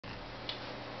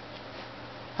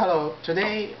Hello,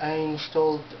 today I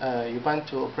installed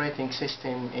Ubuntu operating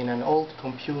system in an old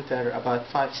computer about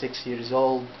 5-6 years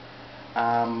old.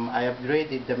 I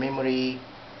upgraded the memory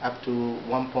up to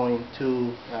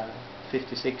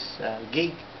 1.256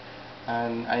 gig,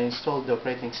 and I installed the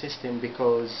operating system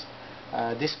because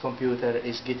this computer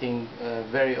is getting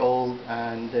very old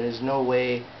and there is no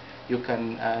way you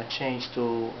can change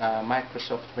to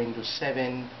Microsoft Windows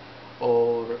 7,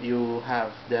 or you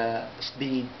have the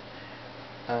speed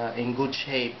in good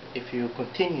shape if you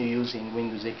continue using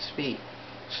Windows XP.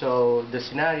 So the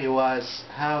scenario was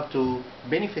how to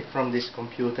benefit from this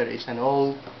computer. It's an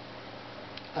old,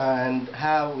 and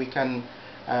how we can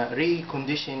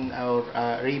recondition or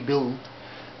rebuild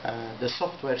the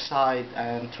software side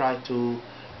and try to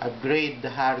upgrade the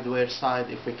hardware side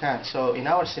if we can. So in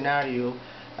our scenario,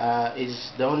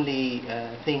 is the only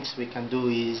things we can do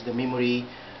is the memory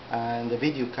and the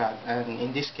video card, and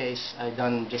in this case I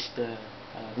done just the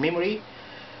memory.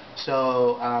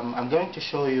 So I'm going to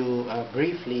show you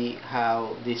briefly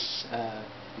how this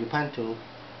Ubuntu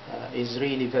is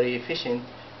really very efficient,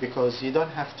 because you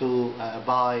don't have to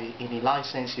buy any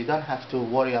license, you don't have to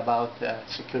worry about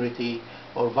security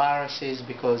or viruses,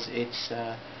 because it's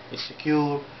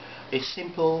secure, it's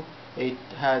simple, it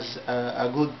has a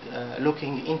good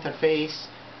looking interface,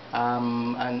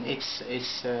 and it's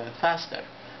faster.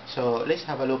 So let's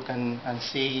have a look and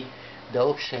see the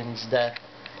options that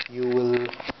you will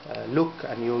look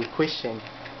and you will question.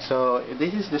 So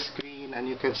this is the screen, and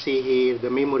you can see here the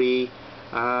memory,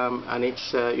 and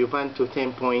it's Ubuntu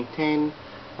 10.10.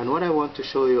 and what I want to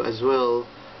show you as well,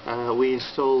 we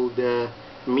installed the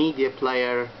media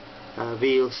player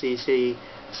VLCC.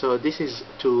 So this is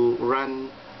to run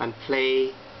and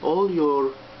play all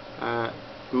your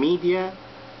media.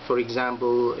 For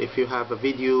example, if you have a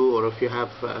video or if you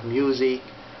have music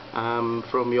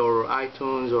from your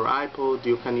iTunes or iPod,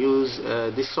 you can use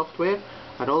this software.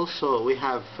 And also we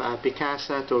have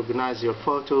Picasa to organize your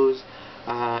photos,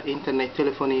 internet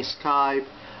telephony, Skype,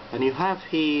 and you have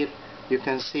here, you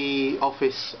can see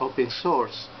Office open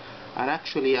source. And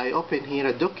actually I open here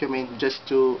a document just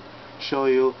to show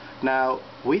you. Now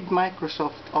with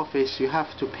Microsoft Office you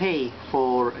have to pay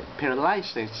for per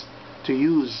license to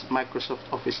use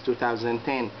Microsoft Office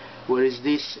 2010, whereas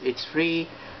this, it's free,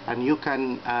 and you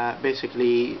can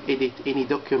basically edit any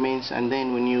documents, and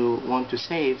then when you want to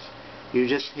save, you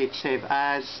just hit save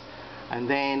as, and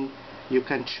then you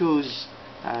can choose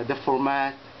the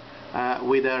format,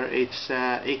 whether it's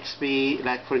XP,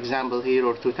 like for example here,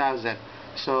 or 2000.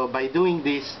 So by doing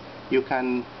this you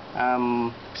can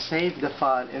save the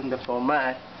file in the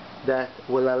format that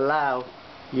will allow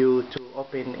you to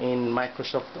open in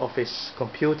Microsoft Office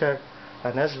computer.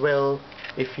 And as well,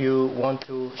 if you want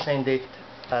to send it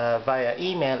via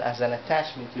email as an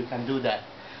attachment, you can do that.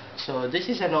 So this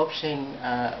is an option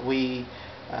we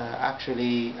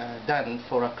actually done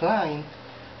for a client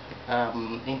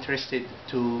interested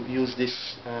to use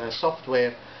this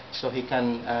software, so he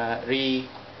can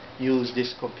reuse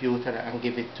this computer and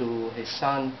give it to his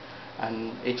son.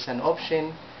 And it's an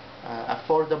option,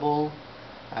 affordable,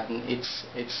 and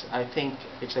I think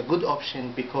it's a good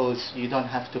option because you don't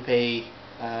have to pay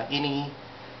any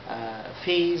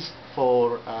fees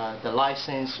for the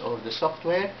license or the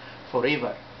software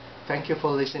forever. Thank you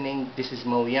for listening. This is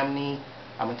Mo Yamni.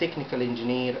 I'm a technical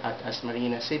engineer at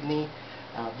Asmarina, Sydney.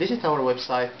 Visit our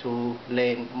website to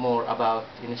learn more about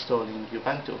installing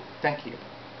Ubuntu. Thank you.